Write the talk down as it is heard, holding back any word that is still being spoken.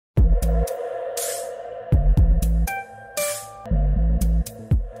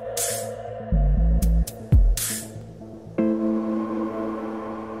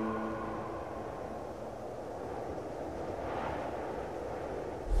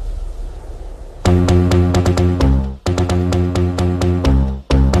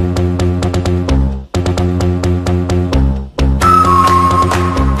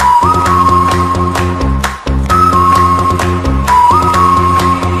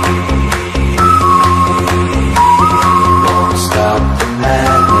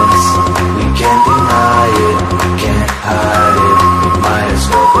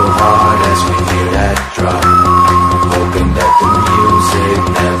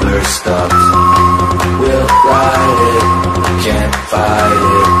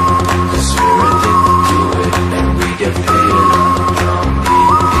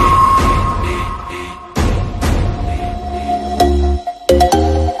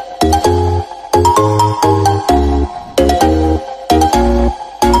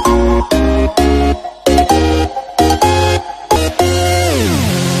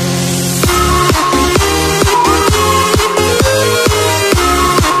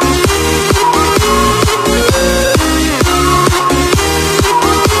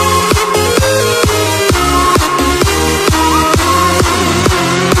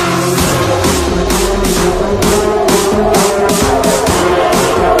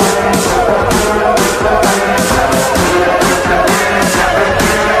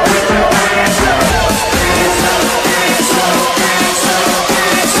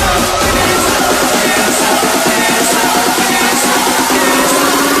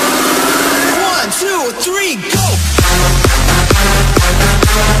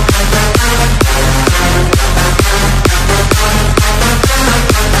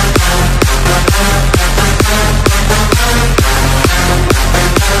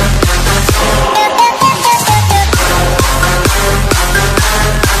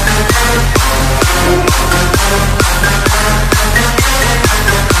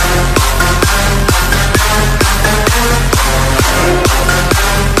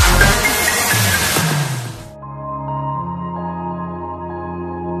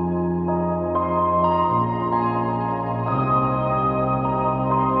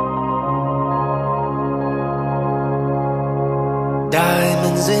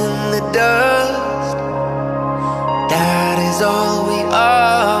diamonds in the dust. That is all we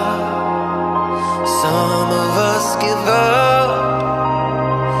are. Some of us give up,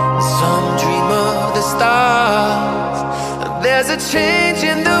 some dream of the stars. There's a change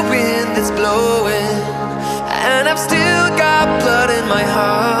in the wind that's blowing, and I've still got blood in my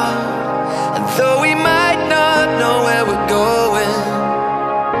heart. And though we might not know where we're going,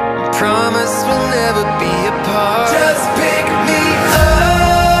 I promise we'll never be apart. Just pick me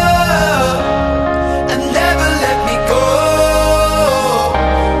up and never let me go.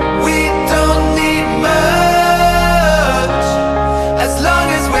 We don't need much as long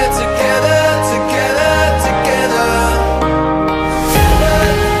as we're together, together, together.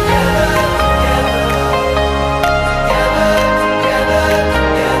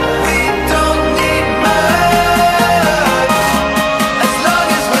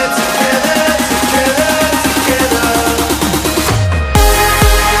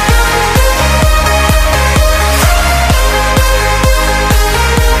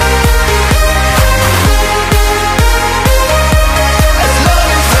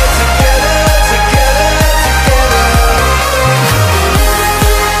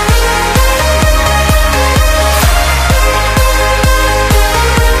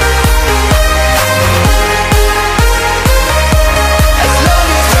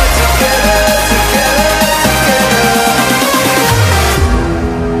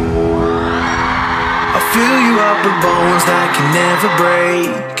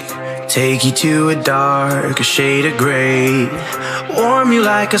 Take you to a darker shade of gray, warm you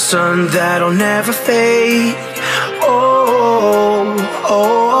like a sun that'll never fade. Oh,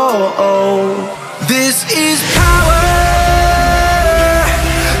 oh, oh, oh. This is power.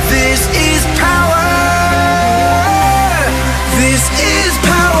 This is power. This is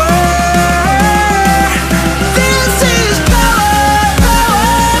power. This is power, power,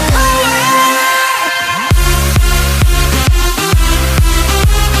 power.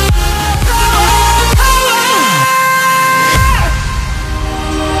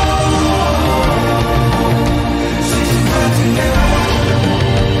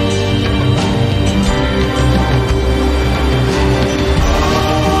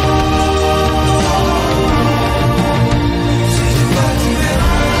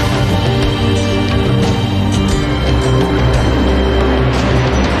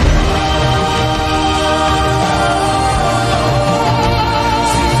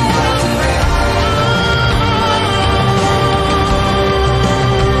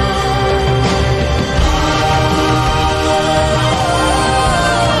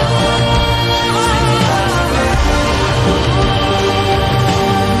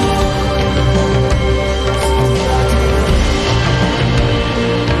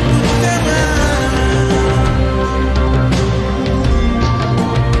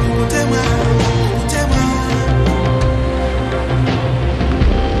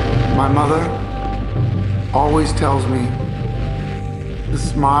 My mother always tells me to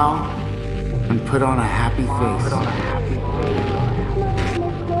smile and put on a happy face.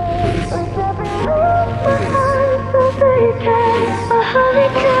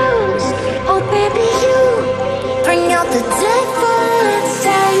 Oh baby, you bring out the devil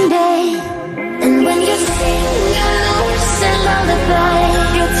inside me. And when you sing your lucid lullaby,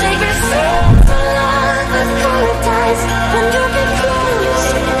 you take me to love with paradise. When you get close,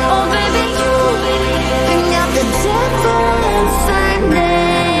 oh baby, you bring out the devil inside me.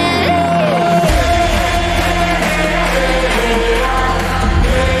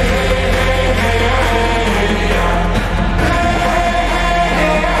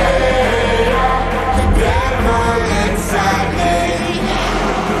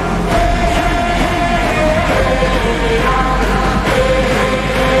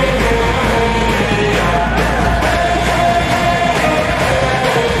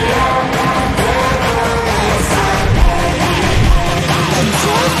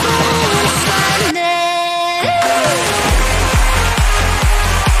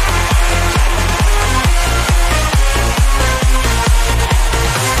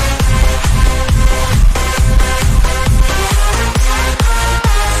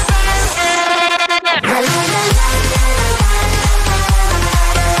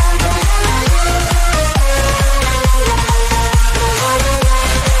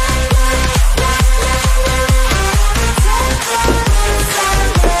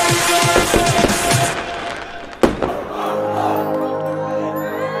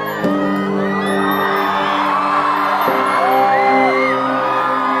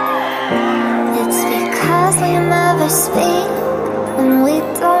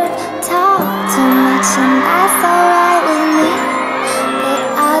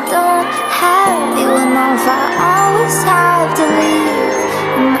 if I always have to leave,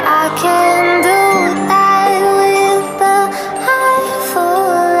 and I can do that with a eye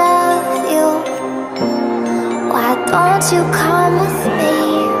full of you. Why don't you come with me,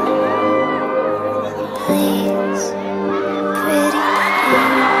 please, pretty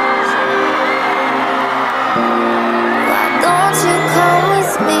please? Why don't you come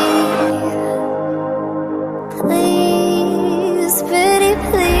with me, please, pretty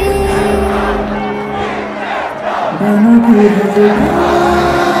please?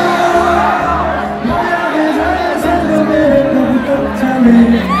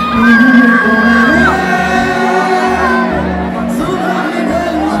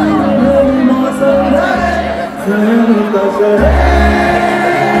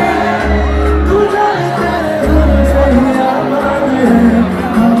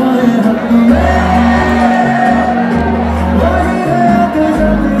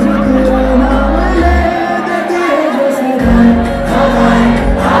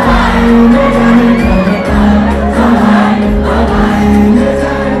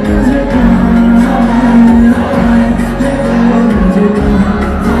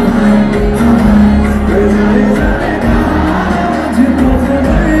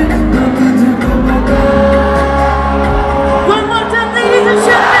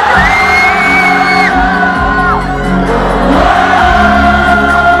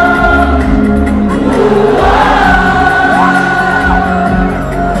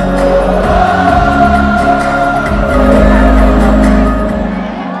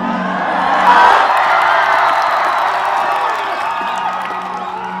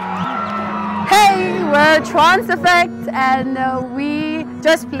 And we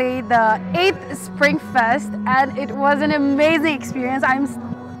just played the 8th Spring Fest, and it was an amazing experience. I'm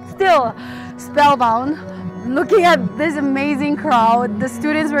still spellbound looking at this amazing crowd. The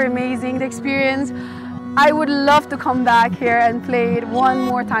students were amazing, the experience. I would love to come back here and play it one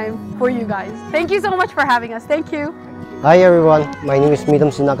more time for you guys. Thank you so much for having us. Thank you. Hi everyone, my name is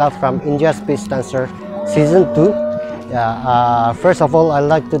Midam Sunaka from India Space Dancer Season 2. First of all, I'd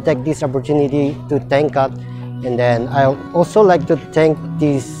like to take this opportunity to thank God. And then I also like to thank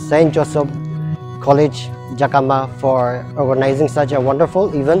the St. Joseph College, JAKHAMA, for organizing such a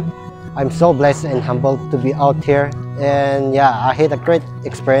wonderful event. I'm so blessed and humbled to be out here. And yeah, I had a great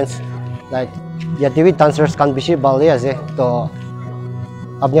experience. Like, yeah, TV dancers can be bali ase. So,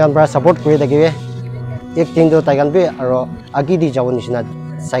 apni ambra support kuri dagiwe. Ek thing do taigan be aro agi di jawon nishina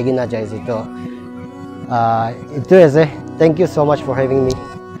saigina jaisi. So, itu ase. Thank you so much for having me.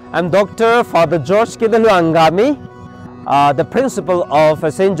 I'm Dr. Father George Kidalu Angami, the principal of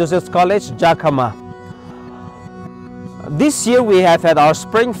St. Joseph's College, JAKHAMA. This year we have had our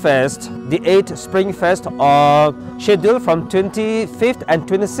Spring Fest, the 8th Spring Fest, scheduled from 25th and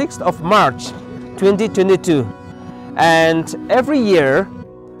 26th of March 2022. And every year,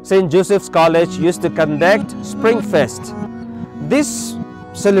 St. Joseph's College used to conduct Spring Fest. This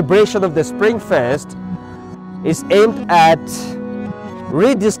celebration of the Spring Fest is aimed at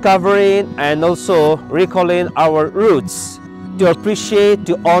rediscovering and also recalling our roots, to appreciate,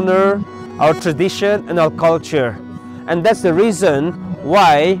 to honor our tradition and our culture. And that's the reason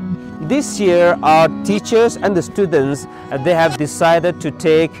why this year our teachers and the students, they have decided to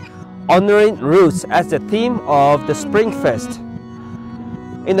take honoring roots as the theme of the Spring Fest.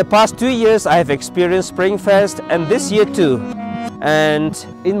 In the past 2 years I have experienced Spring Fest, and this year too. And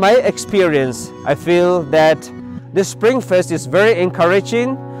in my experience, I feel that the Spring Fest is very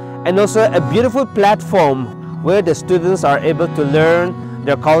encouraging and also a beautiful platform where the students are able to learn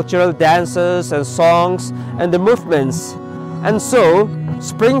their cultural dances and songs and the movements. And so,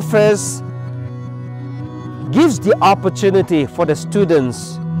 Spring Fest gives the opportunity for the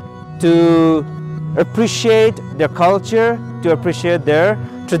students to appreciate their culture, to appreciate their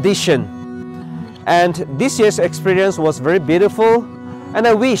tradition. And this year's experience was very beautiful, and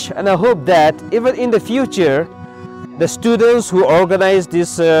I wish and I hope that even in the future, the students who organize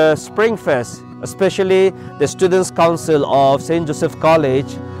this Spring Fest, especially the Students' Council of St. Joseph College,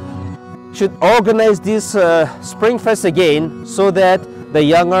 should organize this Spring Fest again, so that the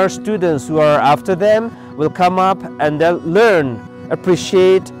younger students who are after them will come up and they'll learn,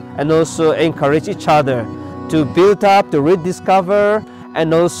 appreciate, and also encourage each other to build up, to rediscover,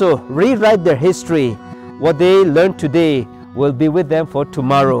 and also rewrite their history. What they learn today will be with them for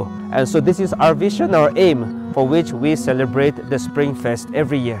tomorrow. And so this is our vision, our aim, for which we celebrate the Spring Fest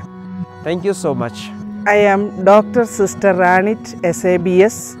every year. Thank you so much. I am Dr. Sister Ranit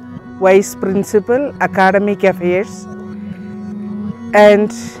SABS, Vice Principal, Academic Affairs.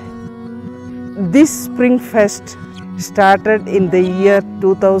 And this Spring Fest started in the year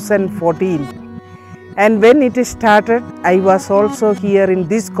 2014. And when it started, I was also here in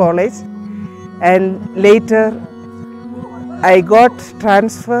this college, and later I got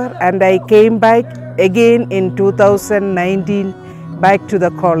transfer and I came back again in 2019 back to the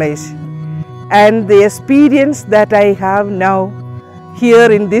college. And the experience that I have now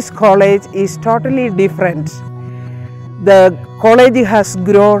here in this college is totally different. The college has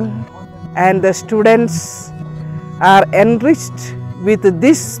grown and the students are enriched with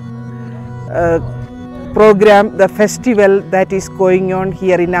this program, the festival that is going on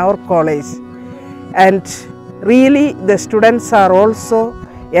here in our college. And really the students are also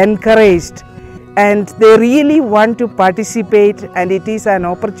encouraged and they really want to participate, and it is an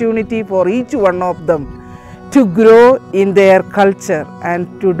opportunity for each one of them to grow in their culture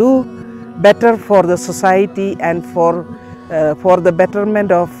and to do better for the society and for the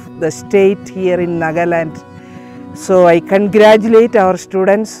betterment of the state here in Nagaland. So I congratulate our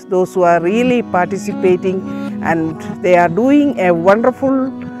students, those who are really participating, and they are doing a wonderful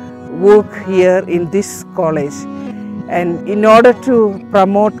work here in this college. And in order to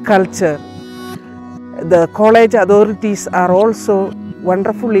promote culture, the college authorities are also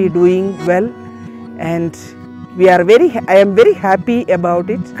wonderfully doing well, and I am very happy about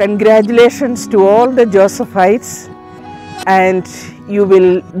it. Congratulations to all the Josephites, and you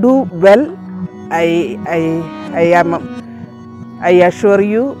will do well. I assure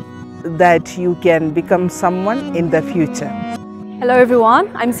you that you can become someone in the future. Hello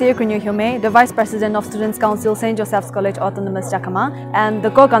everyone, I'm Siya Hyome, the Vice President of Students' Council, St. Joseph's College Autonomous JAKHAMA, and the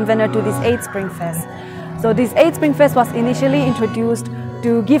co-convener to this 8th Spring Fest. So this 8th Spring Fest was initially introduced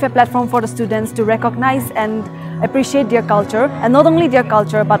to give a platform for the students to recognize and appreciate their culture, and not only their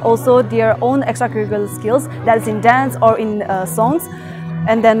culture but also their own extracurricular skills, that is in dance or in songs.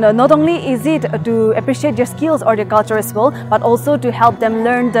 And then not only is it to appreciate their skills or their culture as well, but also to help them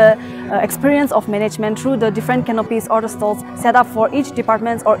learn the experience of management through the different canopies or the stalls set up for each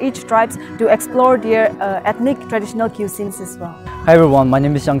departments or each tribes to explore their ethnic traditional cuisines as well. Hi everyone, my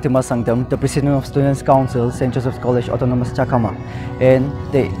name is Yangtima Sangtam, the President of Students' Council, St. Joseph's College Autonomous JAKHAMA, and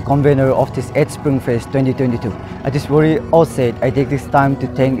the convener of this 8th Spring Fest 2022. At this very outset, I take this time to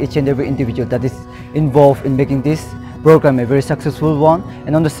thank each and every individual that is involved in making this program a very successful one.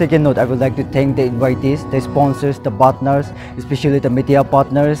 And on the second note, I would like to thank the invitees, the sponsors, the partners, especially the media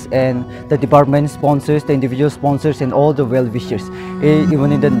partners and the department sponsors, the individual sponsors, and all the well-wishers.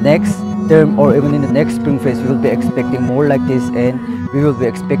 Even in the next term or even in the next Spring Fest, we will be expecting more like this, and we will be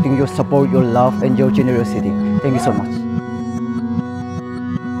expecting your support, your love, and your generosity. Thank you so much.